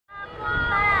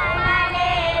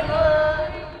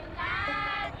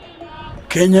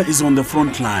Kenya is on the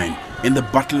front line in the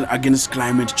battle against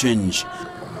climate change.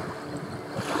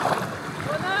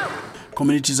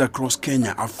 Communities across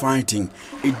Kenya are fighting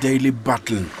a daily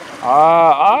battle.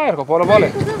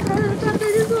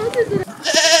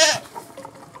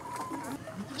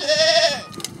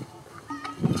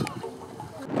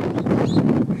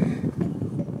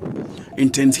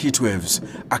 Intense heat waves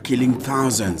are killing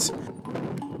thousands.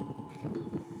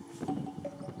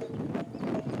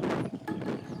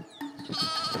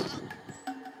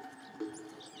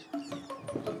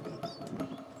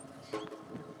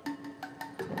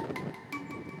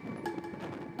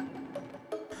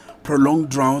 Prolonged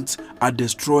droughts are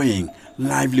destroying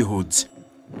livelihoods.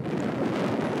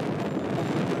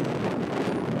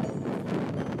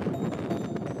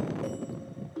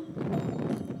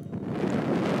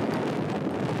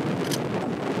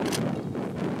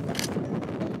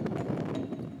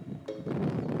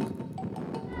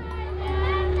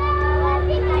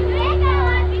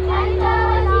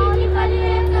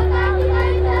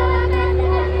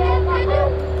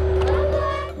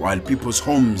 While people's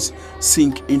homes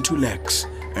sink into lakes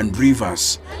and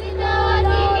rivers.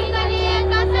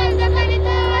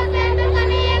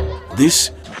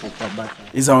 This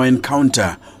is our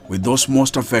encounter with those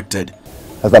most affected.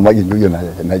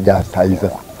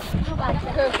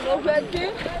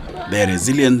 Their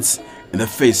resilience in the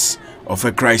face of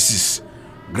a crisis.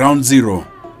 Ground zero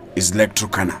is Lake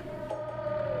Turkana.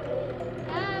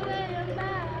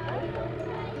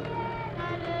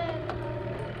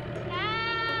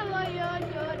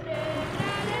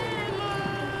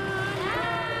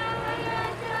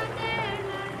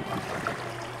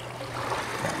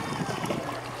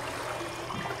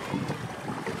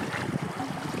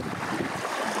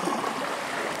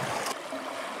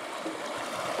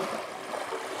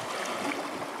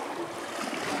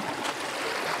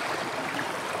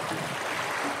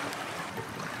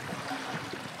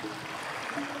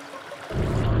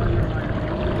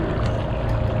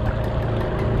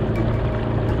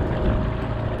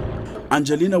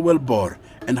 Angelina Welbor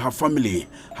and her family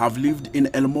have lived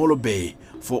in El Molo Bay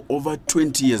for over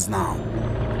 20 years now.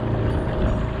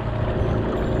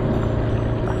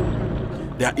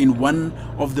 They are in one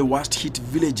of the worst hit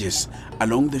villages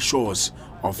along the shores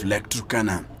of Lake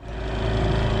Turkana.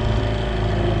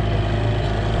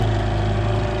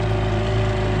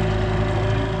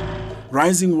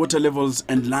 Rising water levels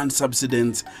and land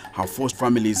subsidence have forced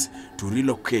families to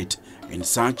relocate in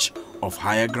search of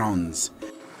higher grounds.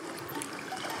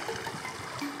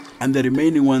 And the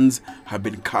remaining ones have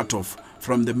been cut off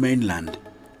from the mainland.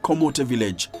 Komote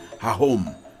village, her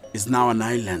home, is now an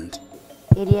island.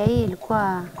 Area hii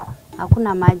ilikuwa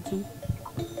hakuna maji.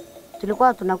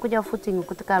 Tulikuwa tunakuja footing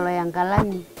kutoka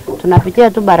Loyiangalani.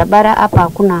 Tunapitia tu barabara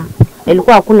hapa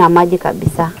ilikuwa hakuna maji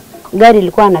kabisa. Gari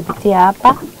ilikuwa inapitia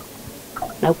hapa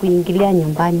na kuingilia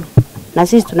nyumbani. Na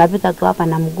sisi tunapita tu hapa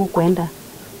na mguu kwenda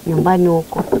nyumbani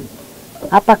huko.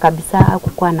 Hapa kabisa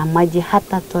hakukuwa na maji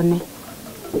hata tone.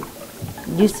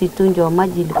 Jusi tu ndio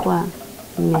maji ilikuwa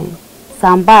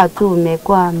imesambaa tu,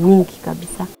 imekuwa mingi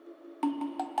kabisa.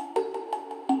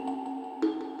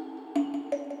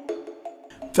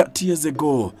 Thirty years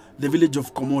ago, the village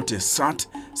of Komote sat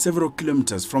several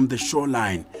kilometers from the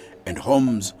shoreline and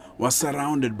homes were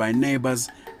surrounded by neighbors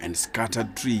and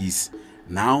scattered trees.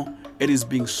 Now it is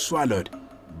being swallowed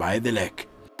by the lake.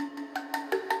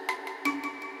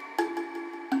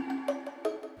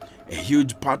 A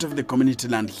huge part of the community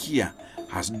land here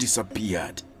has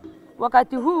disappeared.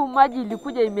 Wakati huu maji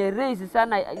ilikuja imeraise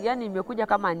sana, yani imekuja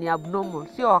kama ni abnormal,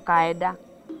 sio kawaida.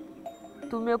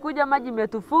 Tumekuja maji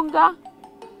imetufunga.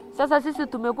 Sasa sisi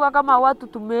tumekuwa kama watu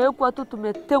tumewekwa tu,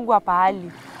 tumetengwa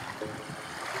pahali.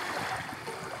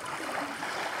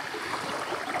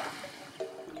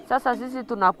 Sasa sisi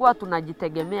tunakuwa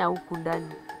tunajitegemea huku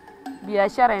ndani.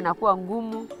 Biashara inakuwa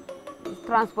ngumu,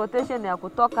 transportation ya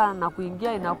kutoka na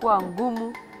kuingia inakuwa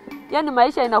ngumu. Yani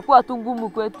maisha inakuwa tu ngumu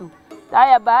kwetu.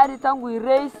 Haya bahari tangu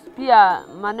iraise, pia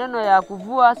maneno ya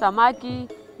kuvua samaki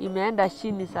imeenda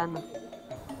chini sana.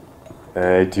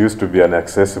 It used to be an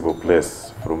accessible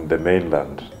place from the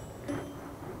mainland.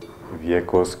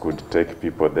 Vehicles could take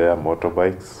people there,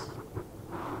 motorbikes.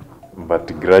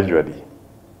 But gradually,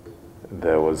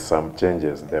 there were some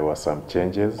changes.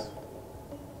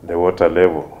 The water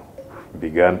level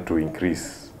began to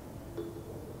increase.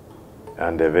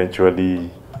 And eventually,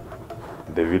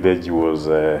 the village was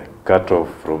cut off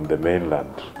from the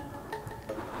mainland.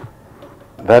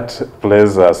 That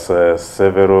places us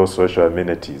several social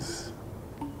amenities.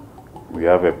 We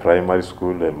have a primary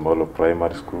school, El Molo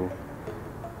Primary School.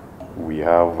 We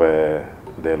have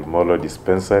the El Molo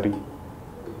Dispensary.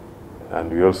 And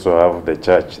we also have the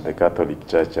church, the Catholic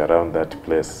Church around that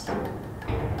place.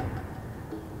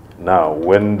 Now,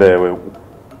 when the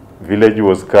village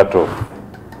was cut off,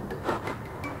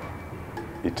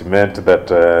 it meant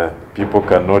that people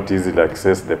cannot easily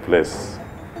access the place.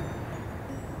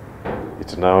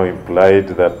 It now implied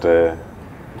that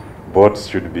boats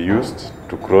should be used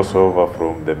to cross over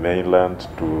from the mainland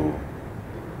to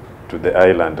the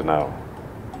island now.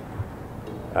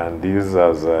 And this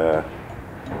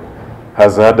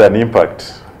has had an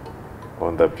impact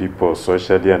on the people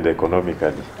socially and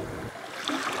economically.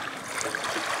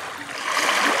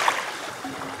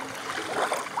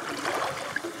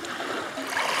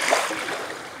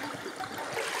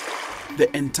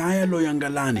 The entire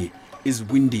Loyiangalani is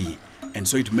windy, and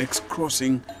so it makes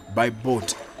crossing by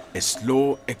boat a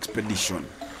slow expedition.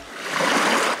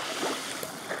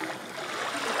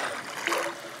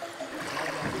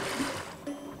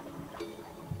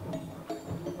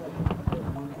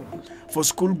 For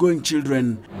school-going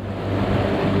children,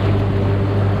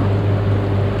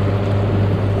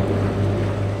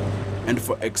 and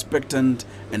for expectant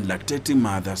and lactating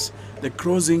mothers, the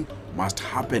crossing must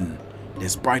happen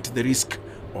despite the risk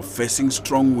of facing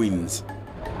strong winds.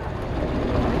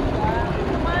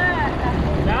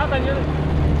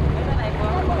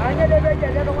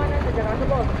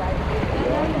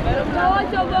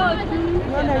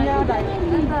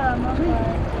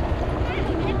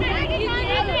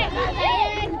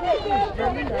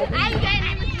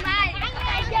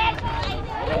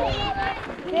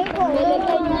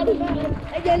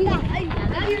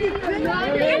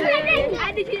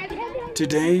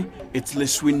 Today, it's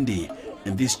less windy,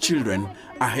 and these children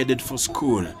are headed for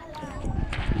school.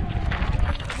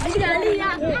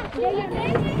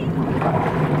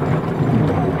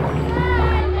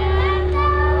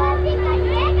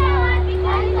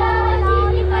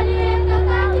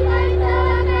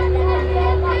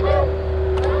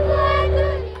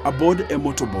 Aboard a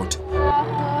motorboat,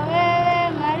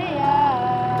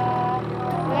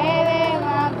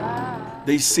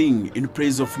 they sing in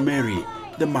praise of Mary,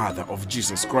 the mother of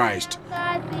Jesus Christ.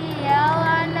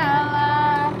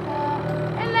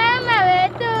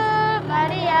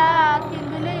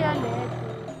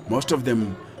 Most of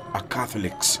them are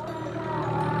Catholics.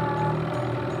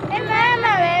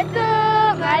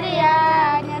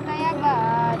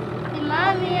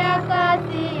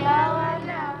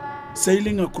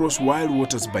 Sailing across wild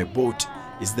waters by boat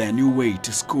is their new way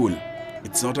to school.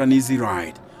 It's not an easy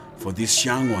ride for these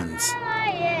young ones.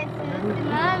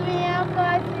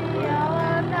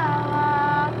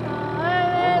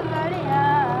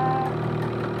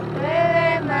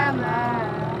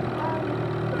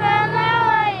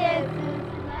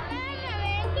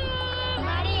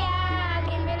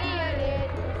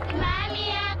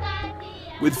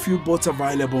 With few boats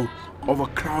available,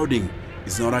 overcrowding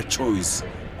is not a choice,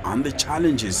 and the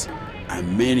challenges are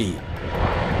many.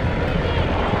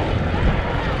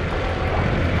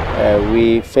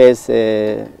 We face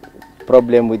a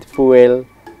problem with fuel.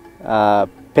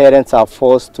 Parents are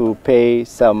forced to pay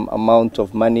some amount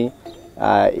of money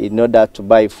in order to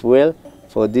buy fuel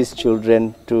for these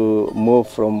children to move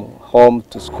from home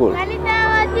to school.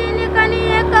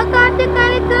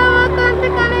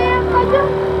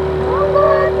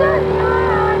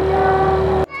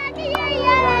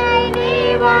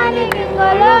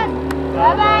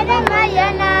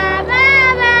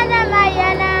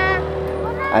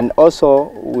 And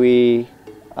also we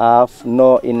have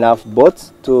not enough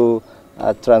boats to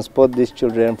transport these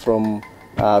children from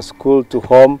school to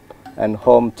home and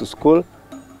home to school.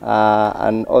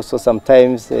 And also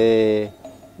sometimes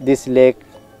this lake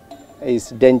is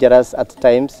dangerous at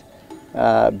times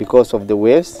because of the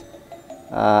waves.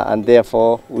 And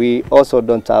therefore we also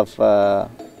don't have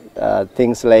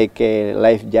things like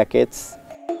life jackets.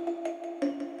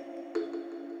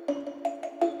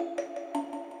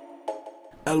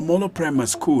 Molo Primary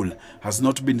School has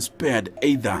not been spared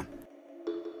either.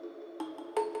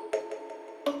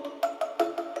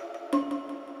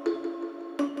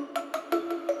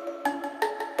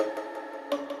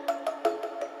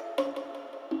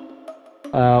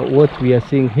 What we are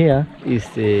seeing here is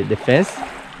the fence.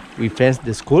 We fenced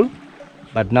the school,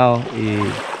 but now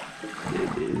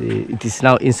it is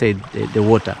now inside the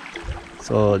water.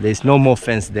 So there is no more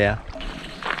fence there.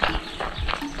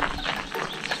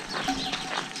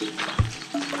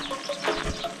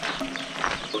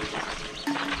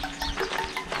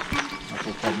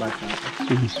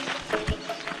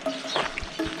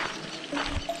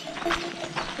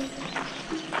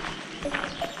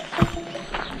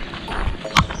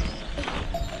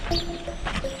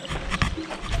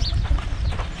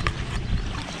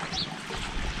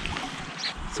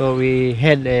 So we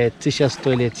had a teacher's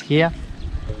toilet here.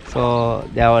 So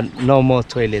there are no more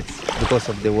toilets because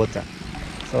of the water.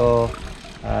 So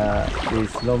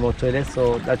there's no more toilets.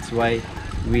 So that's why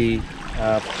we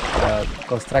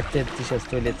constructed teacher's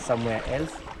toilet somewhere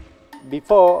else.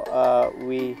 Before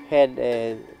we had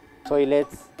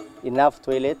toilets, enough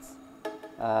toilets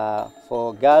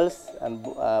for girls and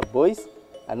boys,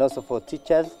 and also for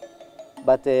teachers.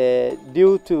 But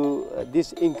due to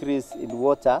this increase in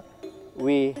water,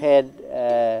 we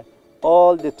had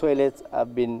all the toilets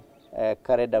have been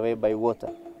carried away by water.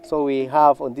 So we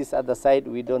have on this other side,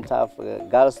 we don't have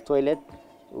girls' toilet,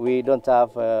 we don't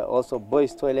have also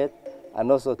boys' toilet, and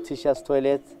also teachers'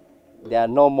 toilet. There are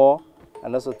no more,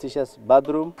 and also teachers'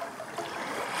 bathroom.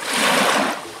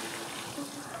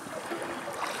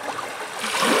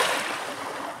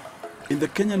 In the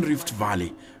Kenyan Rift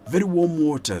Valley, very warm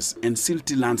waters and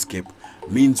silty landscape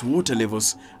means water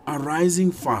levels are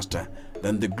rising faster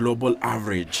than the global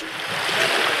average.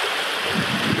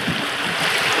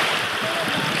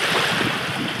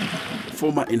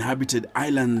 Former inhabited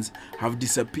islands have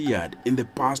disappeared in the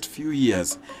past few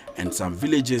years, and some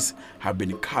villages have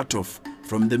been cut off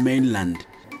from the mainland.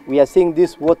 We are seeing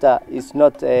this water is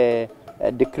not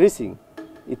decreasing,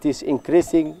 it is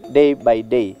increasing day by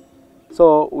day.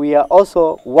 So we are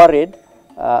also worried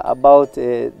about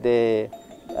the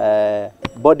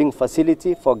boarding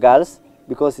facility for girls,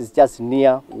 because it's just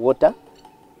near water.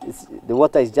 The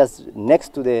water is just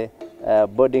next to the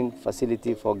boarding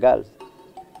facility for girls.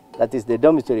 That is the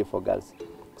dormitory for girls.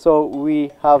 So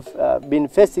we have been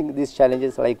facing these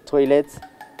challenges like toilets.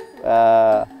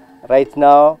 Right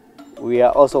now, we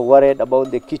are also worried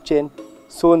about the kitchen.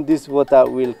 Soon this water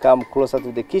will come closer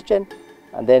to the kitchen,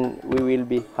 and then we will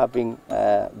be having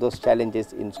those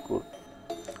challenges in school.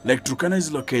 Lake Turkana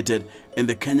is located in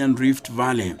the Kenyan Rift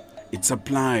Valley. It's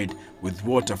supplied with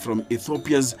water from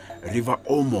Ethiopia's River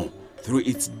Omo through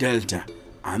its delta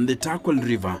and the Takwel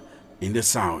River in the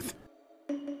south.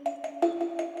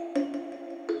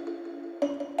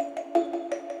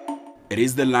 It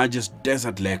is the largest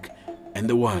desert lake in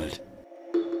the world.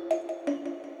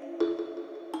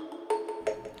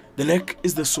 The lake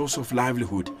is the source of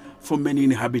livelihood for many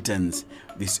inhabitants.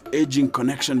 This aging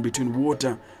connection between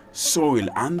water, soil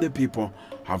and the people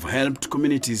have helped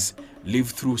communities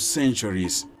live through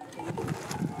centuries.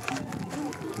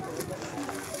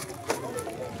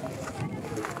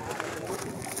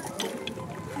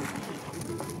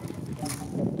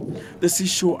 The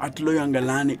seashore at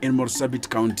Loyiangalani in Marsabit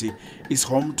County is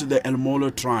home to the Molo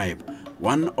tribe,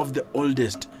 one of the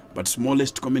oldest but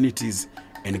smallest communities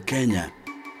in Kenya.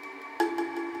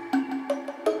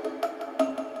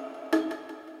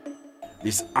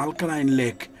 This alkaline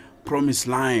lake promised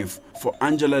life for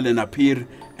Angela Lenapir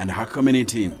and her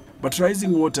community, but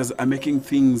rising waters are making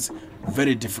things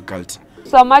very difficult.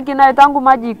 Samaki na tangu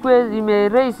maji ikwe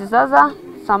imereisi sasa,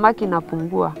 samaki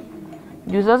inapungua.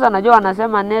 Juu sasa najua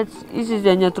wanasema nets hizi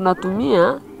zenye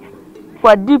tunatumia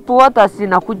kwa deep water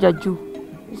zinakuja juu.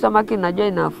 Samaki najua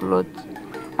ina float.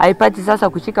 Haipati sasa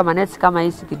kushika manets kama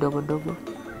hizi kidogo dogo.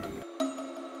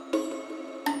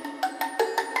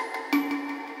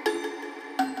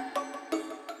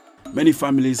 Many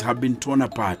families have been torn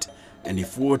apart, and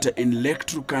if water in Lake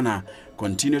Turkana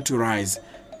continue to rise,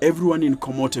 everyone in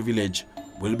Komote village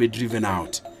will be driven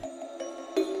out.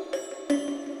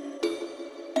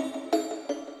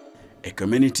 A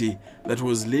community that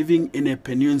was living in a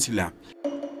peninsula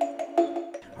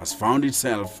has found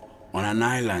itself on an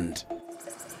island.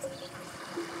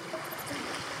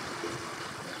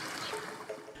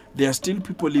 There are still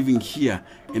people living here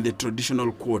in the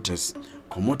traditional quarters.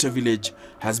 Komote village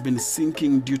has been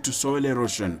sinking due to soil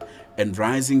erosion and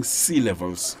rising sea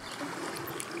levels.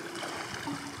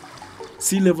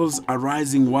 Sea levels are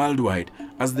rising worldwide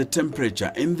as the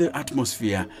temperature in the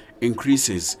atmosphere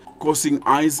increases, causing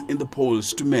ice in the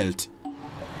poles to melt.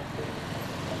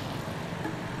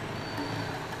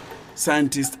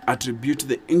 Scientists attribute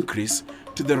the increase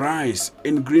to the rise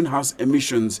in greenhouse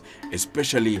emissions,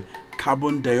 especially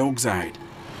carbon dioxide.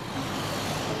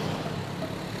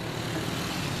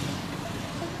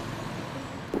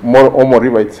 Omo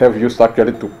River itself used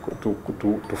actually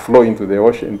to flow into the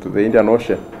ocean, into the Indian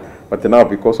Ocean, but now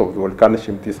because of the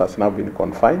volcanism, this has now been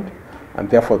confined, and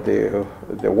therefore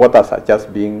the waters are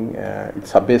just being,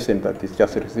 it's a basin that is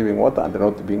just receiving water and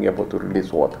not being able to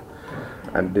release water.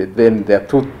 And then there are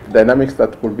two dynamics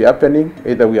that could be happening.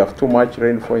 Either we have too much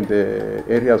rainfall in the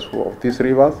areas of these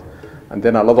rivers, and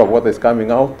then a lot of water is coming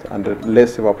out and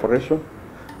less evaporation.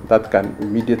 That can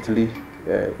immediately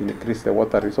increase the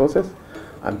water resources.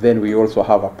 And then we also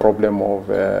have a problem of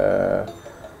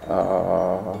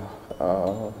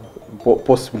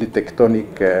possibly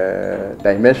tectonic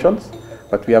dimensions,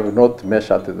 but we have not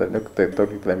measured the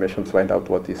tectonic dimensions to find out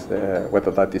what is,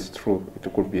 whether that is true.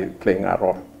 It could be playing a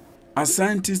role. As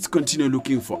scientists continue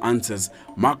looking for answers,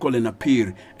 Marco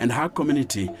Lenapir and her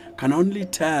community can only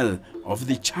tell of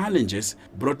the challenges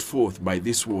brought forth by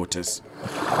these waters.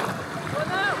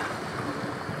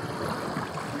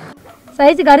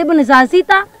 Saizi karibu ni saa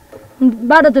 6,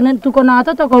 bado tuko na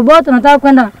watoto kwa boti, tunataka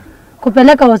kwenda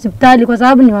kupeleka hospitali kwa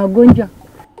sababu ni wagonjwa.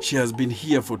 She has been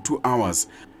here for 2 hours.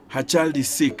 Her child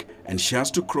is sick and she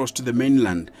has to cross to the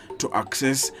mainland to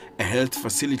access a health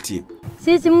facility.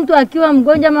 Sisi mtu akiwa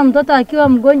mgonjwa ama mtoto akiwa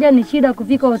mgonjwa ni shida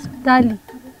kufika hospitali.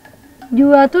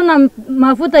 Juu hatuna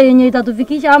mafuta yenye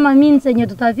itatufikisha ama means yenye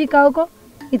tutafika huko,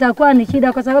 itakuwa ni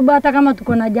shida kwa sababu hata kama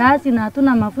tuko na jahazi na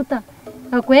hatuna mafuta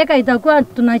ya kuweka, itakuwa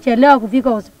tunachelewa kufika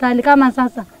hospitali kama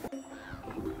sasa.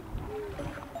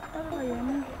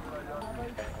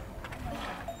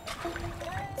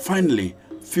 Finally,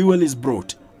 fuel is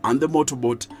brought and the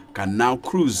motorboat can now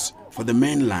cruise for the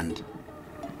mainland.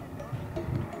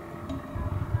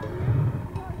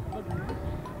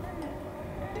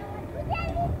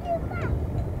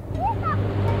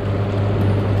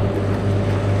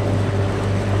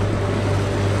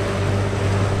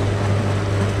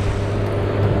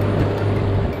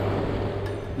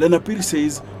 Lenapir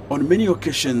says on many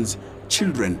occasions,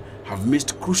 children have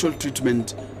missed crucial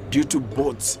treatment due to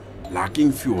boats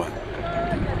lacking fuel.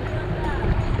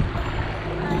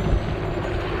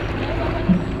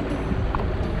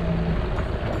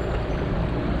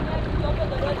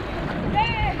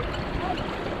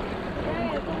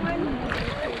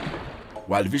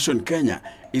 While Vision Kenya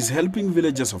is helping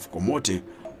villagers of Komote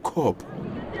cope.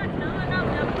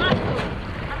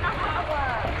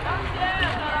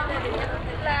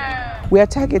 We are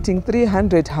targeting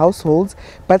 300 households,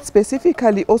 but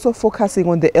specifically also focusing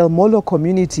on the El Molo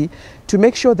community to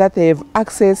make sure that they have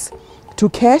access to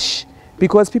cash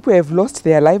because people have lost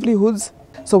their livelihoods.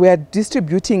 So we are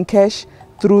distributing cash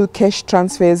through cash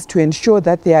transfers to ensure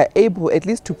that they are able at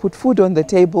least to put food on the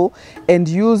table and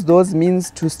use those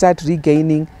means to start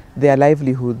regaining their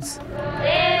livelihoods.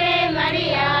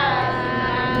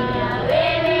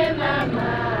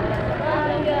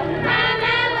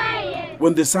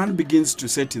 When the sun begins to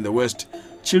set in the west,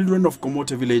 children of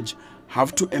Komote village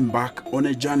have to embark on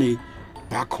a journey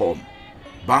back home,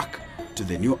 back to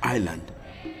the new island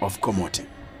of Komote.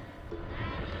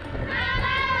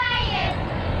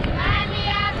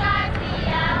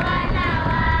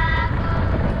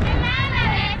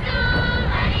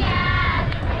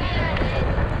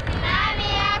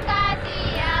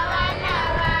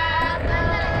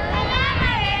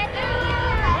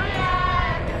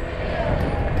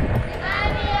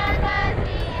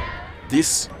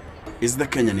 This is the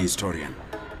Kenyan Historian.